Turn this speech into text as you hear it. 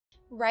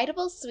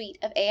Writable's suite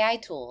of AI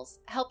tools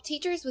help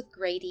teachers with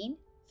grading,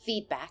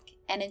 feedback,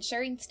 and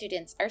ensuring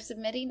students are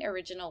submitting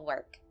original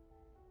work.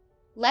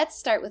 Let's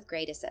start with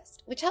Grade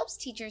Assist, which helps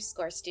teachers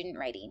score student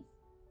writing.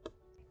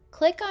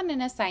 Click on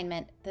an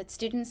assignment that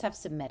students have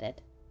submitted.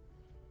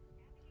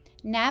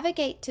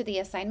 Navigate to the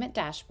assignment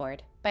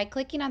dashboard by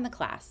clicking on the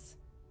class.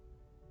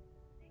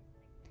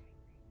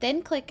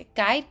 Then click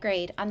Guide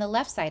Grade on the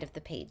left side of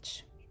the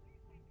page.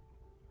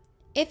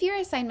 If your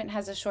assignment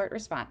has a short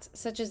response,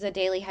 such as a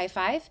daily high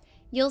five,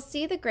 you'll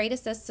see the Grade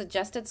Assist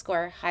suggested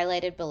score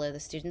highlighted below the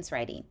student's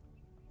writing.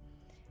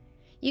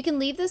 You can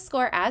leave the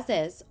score as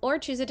is or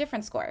choose a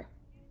different score.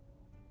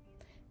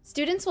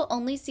 Students will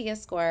only see a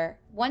score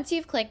once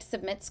you've clicked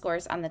Submit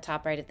Scores on the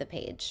top right of the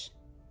page.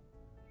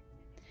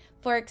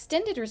 For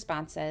extended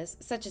responses,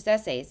 such as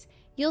essays,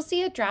 you'll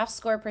see a draft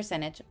score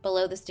percentage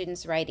below the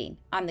student's writing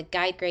on the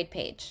Guide Grade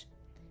page.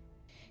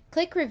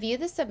 Click Review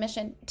the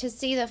submission to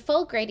see the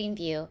full grading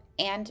view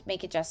and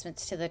make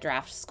adjustments to the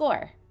draft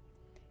score.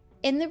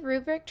 In the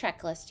rubric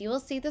checklist, you will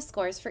see the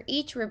scores for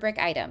each rubric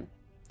item.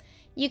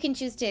 You can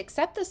choose to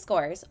accept the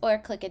scores or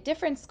click a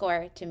different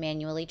score to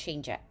manually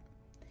change it.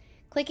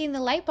 Clicking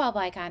the light bulb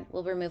icon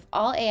will remove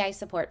all AI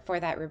support for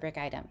that rubric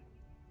item.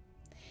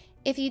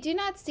 If you do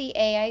not see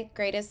AI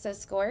Grade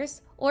Assist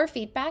scores or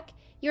feedback,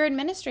 your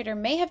administrator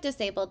may have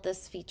disabled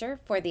this feature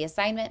for the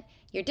assignment,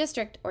 your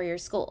district, or your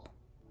school.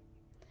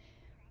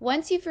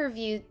 Once you've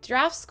reviewed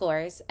draft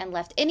scores and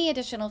left any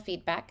additional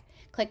feedback,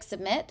 click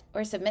Submit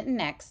or Submit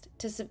Next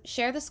to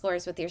share the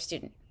scores with your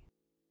student.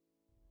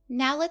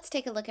 Now let's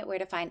take a look at where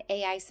to find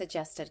AI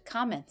suggested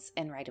comments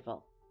in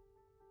Writable.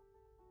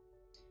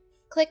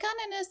 Click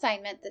on an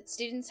assignment that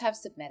students have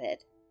submitted,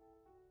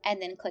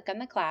 and then click on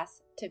the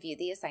class to view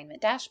the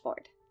assignment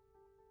dashboard.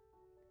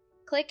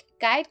 Click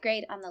Guide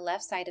Grade on the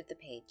left side of the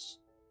page.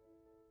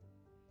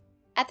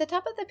 At the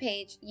top of the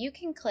page, you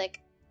can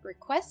click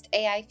Request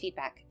AI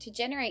Feedback to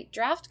generate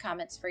draft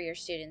comments for your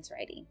students'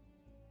 writing.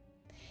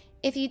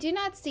 If you do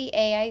not see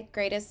AI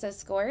Grade Assist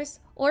scores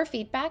or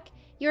feedback,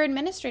 your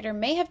administrator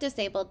may have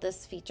disabled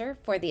this feature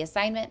for the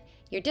assignment,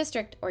 your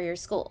district, or your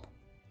school.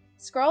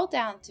 Scroll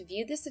down to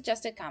view the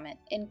suggested comment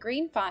in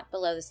green font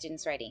below the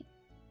student's writing.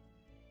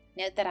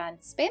 Note that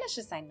on Spanish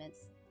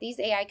assignments, these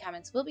AI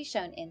comments will be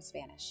shown in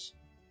Spanish.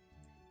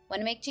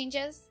 Want to make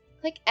changes?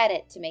 Click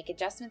Edit to make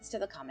adjustments to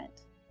the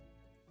comment.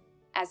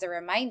 As a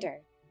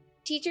reminder,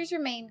 teachers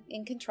remain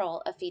in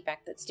control of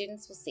feedback that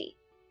students will see.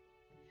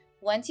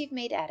 Once you've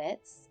made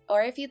edits,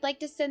 or if you'd like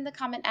to send the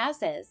comment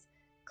as is,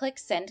 click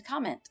Send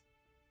Comment.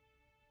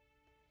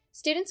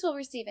 Students will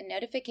receive a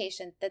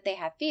notification that they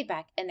have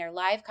feedback in their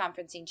live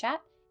conferencing chat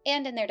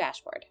and in their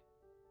dashboard.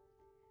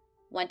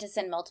 Want to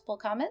send multiple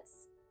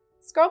comments?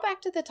 Scroll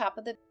back to the top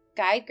of the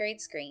Guide Grade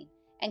screen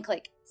and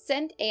click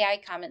Send AI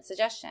Comment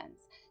Suggestions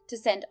to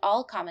send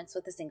all comments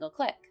with a single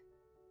click.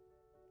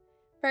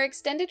 For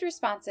extended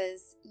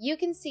responses, you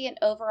can see an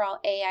overall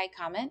AI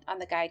comment on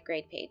the Guide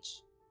Grade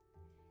page.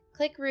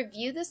 Click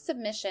Review the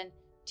submission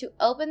to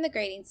open the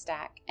grading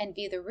stack and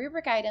view the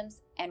rubric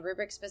items and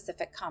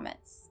rubric-specific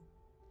comments.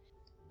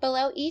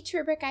 Below each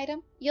rubric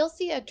item, you'll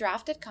see a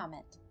drafted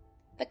comment.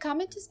 The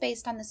comment is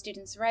based on the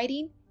student's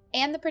writing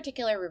and the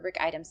particular rubric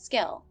item's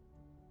skill.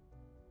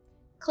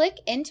 Click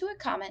into a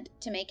comment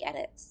to make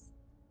edits.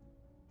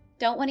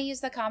 Don't want to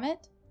use the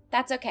comment?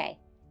 That's okay.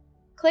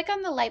 Click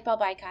on the light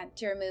bulb icon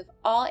to remove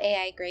all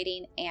AI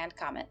grading and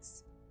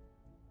comments.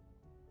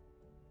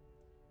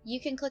 You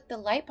can click the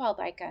light bulb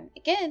icon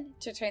again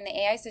to turn the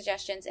AI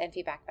suggestions and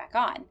feedback back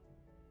on.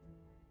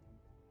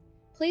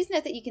 Please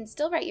note that you can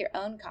still write your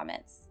own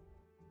comments.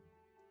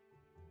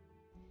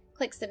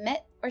 Click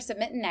Submit or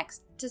Submit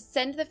Next to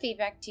send the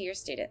feedback to your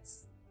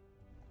students.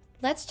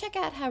 Let's check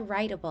out how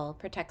Writable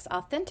protects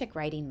authentic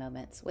writing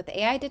moments with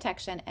AI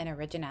detection and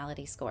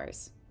originality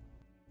scores.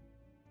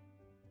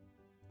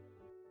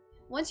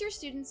 Once your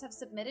students have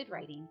submitted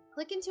writing,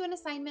 click into an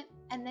assignment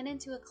and then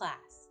into a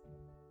class.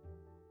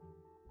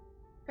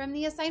 From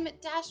the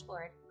assignment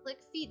dashboard, click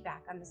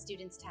Feedback on the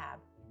Students tab.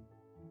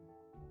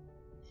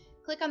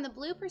 Click on the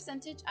blue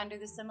percentage under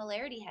the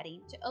Similarity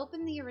heading to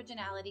open the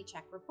Originality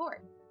Check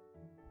report.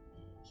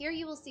 Here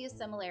you will see a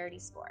similarity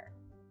score.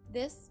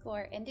 This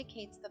score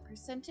indicates the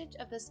percentage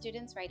of the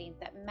student's writing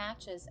that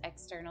matches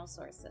external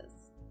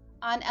sources.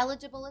 On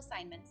eligible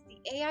assignments, the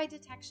AI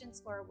detection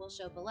score will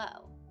show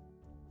below.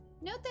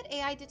 Note that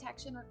AI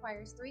detection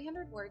requires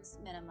 300 words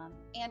minimum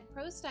and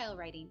prose-style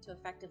writing to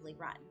effectively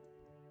run.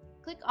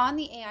 Click on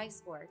the AI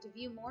score to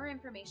view more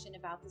information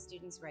about the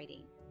student's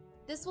writing.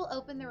 This will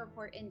open the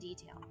report in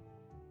detail,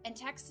 and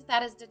text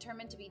that is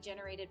determined to be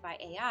generated by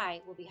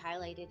AI will be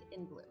highlighted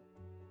in blue.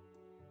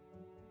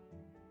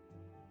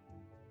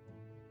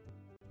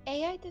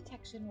 AI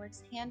detection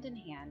works hand in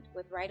hand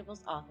with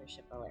Writable's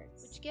authorship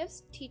alerts, which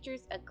gives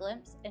teachers a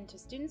glimpse into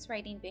students'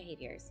 writing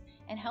behaviors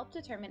and help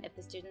determine if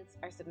the students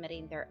are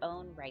submitting their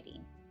own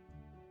writing.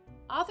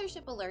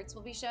 Authorship alerts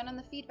will be shown on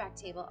the feedback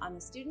table on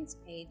the students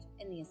page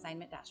in the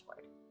assignment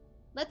dashboard.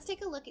 Let's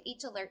take a look at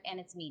each alert and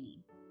its meaning.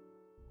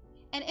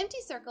 An empty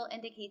circle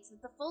indicates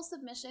that the full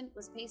submission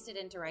was pasted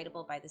into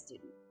Writable by the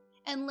student.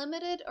 and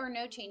limited or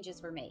no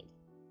changes were made.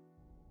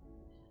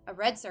 A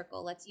red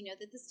circle lets you know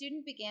that the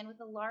student began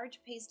with a large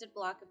pasted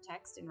block of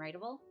text in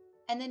Writable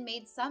and then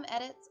made some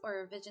edits or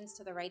revisions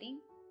to the writing.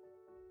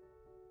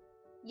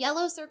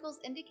 Yellow circles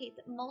indicate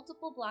that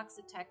multiple blocks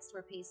of text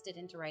were pasted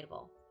into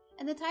Writable,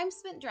 and the time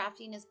spent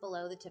drafting is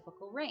below the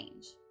typical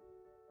range.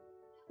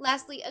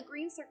 Lastly, a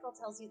green circle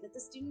tells you that the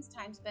student's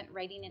time spent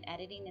writing and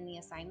editing in the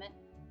assignment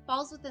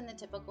falls within the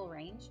typical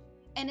range,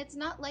 and it's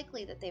not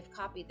likely that they've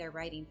copied their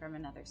writing from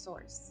another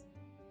source.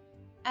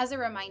 As a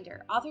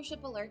reminder,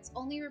 authorship alerts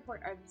only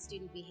report our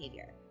student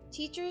behavior.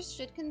 Teachers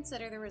should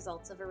consider the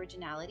results of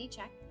originality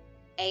check,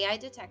 AI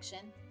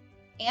detection,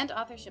 and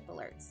authorship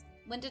alerts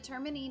when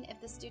determining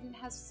if the student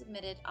has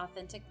submitted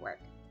authentic work